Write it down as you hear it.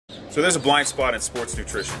So there's a blind spot in sports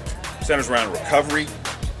nutrition. It centers around recovery,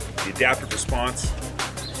 the adaptive response,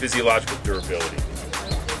 physiological durability.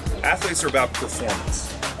 Athletes are about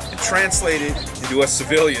performance. And translated into us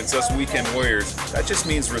civilians, us weekend warriors, that just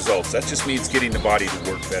means results. That just means getting the body to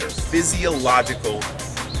work better. Physiological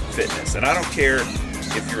fitness. And I don't care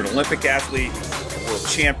if you're an Olympic athlete, a world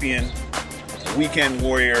champion, a weekend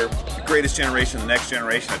warrior, the greatest generation, the next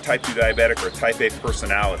generation, a type 2 diabetic, or a type A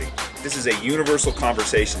personality. This is a universal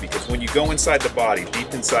conversation because when you go inside the body,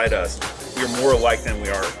 deep inside us, we are more alike than we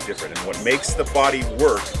are different. And what makes the body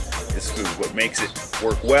work is food. What makes it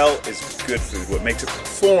work well is good food. What makes it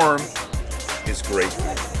perform is great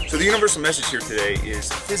food. So the universal message here today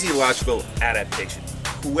is physiological adaptation.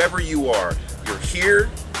 Whoever you are, you're here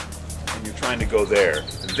and you're trying to go there.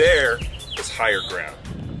 There is higher ground.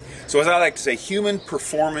 So as I like to say, human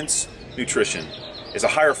performance nutrition is a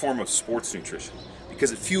higher form of sports nutrition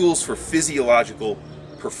because it fuels for physiological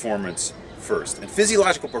performance first. And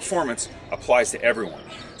physiological performance applies to everyone.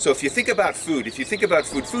 So if you think about food,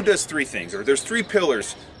 food does three things, or there's three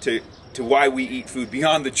pillars to why we eat food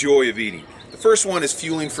beyond the joy of eating. The first one is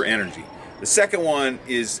fueling for energy. The second one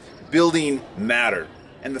is building matter.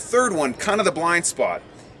 And the third one, kind of the blind spot,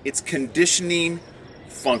 it's conditioning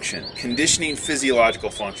function, conditioning physiological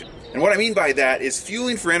function. And what I mean by that is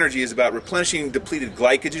fueling for energy is about replenishing depleted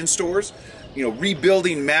glycogen stores. You know,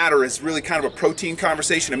 rebuilding matter is really kind of a protein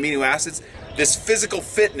conversation, amino acids. This physical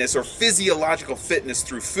fitness or physiological fitness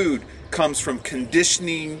through food comes from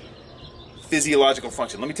conditioning physiological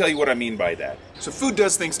function. Let me tell you what I mean by that. So food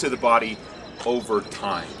does things to the body over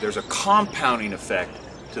time. There's a compounding effect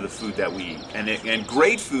to the food that we eat. And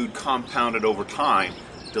great food compounded over time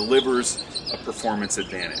delivers a performance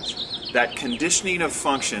advantage. That conditioning of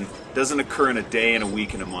function doesn't occur in a day, in a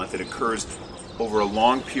week, in a month. It occurs over a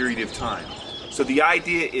long period of time. So the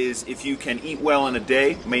idea is if you can eat well in a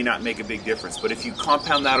day, may not make a big difference. But if you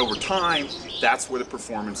compound that over time, that's where the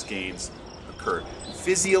performance gains occur.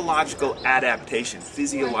 Physiological adaptation,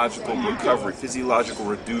 physiological recovery, physiological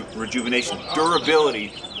rejuvenation,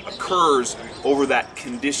 durability occurs over that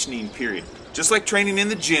conditioning period. Just like training in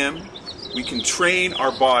the gym, we can train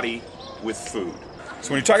our body with food.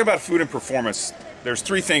 So when you talk about food and performance, there's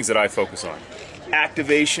three things that I focus on: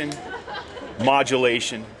 activation,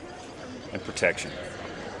 modulation, and protection.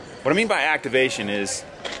 What I mean by activation is,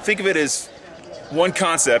 think of it as one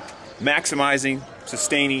concept: maximizing,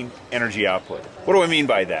 sustaining energy output. What do I mean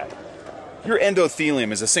by that? Your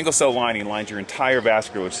endothelium is a single cell lining lines your entire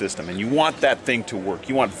vascular system, and you want that thing to work.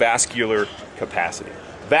 You want vascular capacity.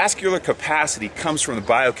 Vascular capacity comes from the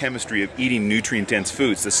biochemistry of eating nutrient-dense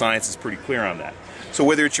foods. The science is pretty clear on that. So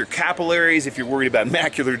whether it's your capillaries, if you're worried about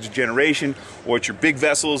macular degeneration, or it's your big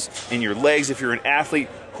vessels in your legs, if you're an athlete,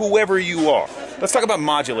 whoever you are. Let's talk about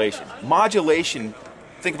modulation. Modulation,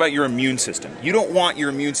 think about your immune system. You don't want your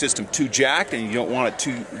immune system too jacked and you don't want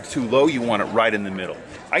it too low, you want it right in the middle.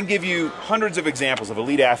 I can give you hundreds of examples of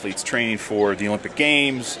elite athletes training for the Olympic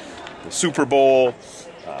Games, the Super Bowl,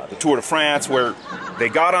 the Tour de France, where they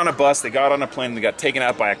got on a bus, they got on a plane, and they got taken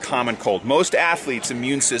out by a common cold. Most athletes'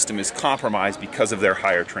 immune system is compromised because of their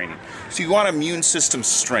higher training. So you want immune system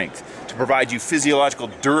strength to provide you physiological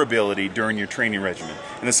durability during your training regimen.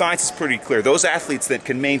 And the science is pretty clear. Those athletes that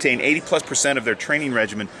can maintain 80+% of their training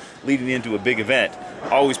regimen leading into a big event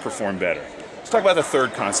always perform better. Let's talk about the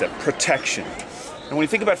third concept, protection. And when you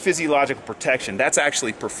think about physiological protection, that's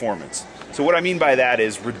actually performance. So what I mean by that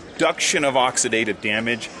is reduction of oxidative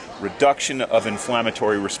damage, reduction of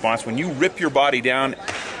inflammatory response. When you rip your body down,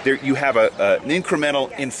 you have an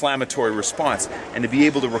incremental inflammatory response. And to be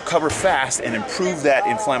able to recover fast and improve that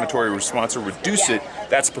inflammatory response or reduce it,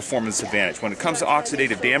 that's performance advantage. When it comes to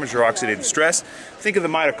oxidative damage or oxidative stress, think of the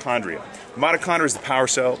mitochondria. The mitochondria is the power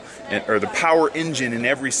cell, or the power engine in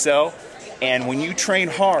every cell. And when you train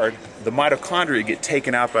hard, the mitochondria get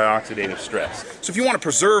taken out by oxidative stress. So if you want to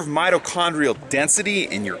preserve mitochondrial density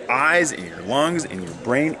in your eyes, in your lungs, in your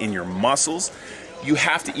brain, in your muscles, you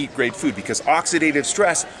have to eat great food because oxidative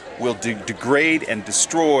stress will degrade and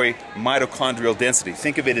destroy mitochondrial density.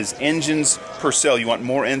 Think of it as engines per cell. You want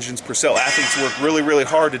more engines per cell. Athletes work really, really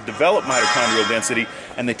hard to develop mitochondrial density,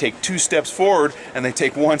 and they take 2 steps forward and they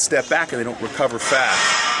take 1 step back and they don't recover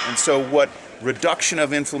fast. And so what reduction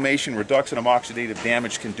of inflammation, reduction of oxidative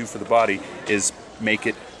damage can do for the body is make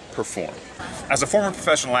it perform. As a former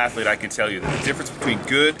professional athlete, I can tell you that the difference between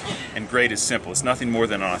good and great is simple. It's nothing more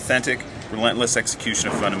than an authentic, relentless execution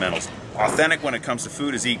of fundamentals. Authentic when it comes to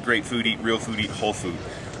food is eat great food, eat real food, eat whole food.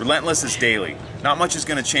 Relentless is daily. Not much is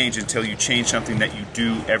going to change until you change something that you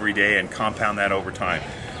do every day and compound that over time.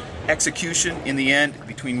 Execution, in the end,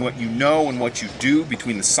 between what you know and what you do,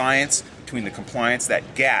 between the science, between the compliance, that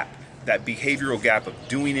gap that behavioral gap of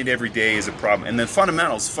doing it every day is a problem. And then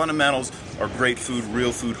fundamentals. Fundamentals are great food,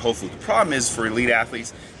 real food, whole food. The problem is for elite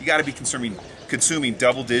athletes, you got to be consuming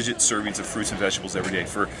double-digit servings of fruits and vegetables every day.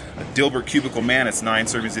 For a Dilbert cubicle man, it's 9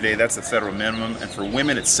 servings a day. That's the federal minimum. And for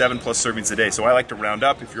women, it's 7+ servings a day. So I like to round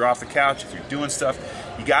up. If you're off the couch, if you're doing stuff,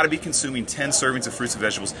 you got to be consuming 10 servings of fruits and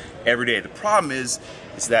vegetables every day. The problem is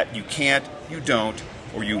that you can't, you don't,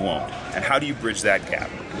 or you won't. And how do you bridge that gap?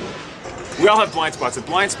 We all have blind spots, and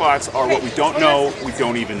blind spots are what we don't know, we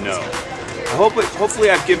don't even know. Hopefully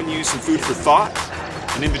I've given you some food for thought,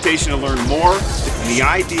 an invitation to learn more, and the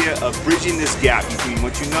idea of bridging this gap between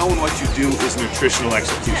what you know and what you do is nutritional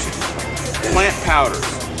execution. Plant powders,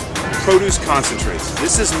 produce concentrates,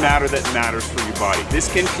 this is matter that matters for your body.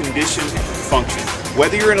 This can condition function,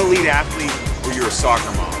 whether you're an elite athlete or you're a soccer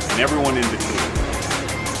mom, and everyone in between.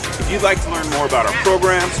 If you'd like to learn more about our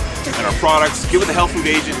programs and our products, get with the health food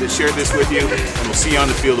agent that shared this with you, and we'll see you on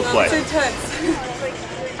the field of play.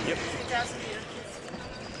 Yep.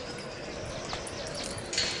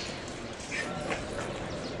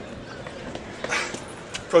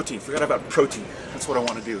 Protein, forgot about protein. That's what I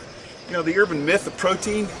want to do. You know, the urban myth of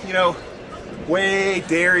protein, you know, whey,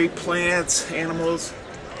 dairy, plants, animals,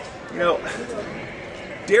 you know,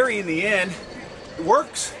 dairy in the end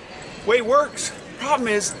works. Whey works. Problem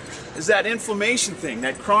is that inflammation thing,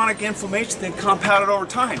 that chronic inflammation thing compounded over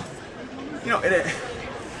time. You know,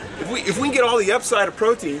 if we can get all the upside of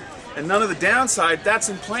protein and none of the downside, that's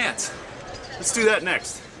in plants. Let's do that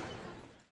next.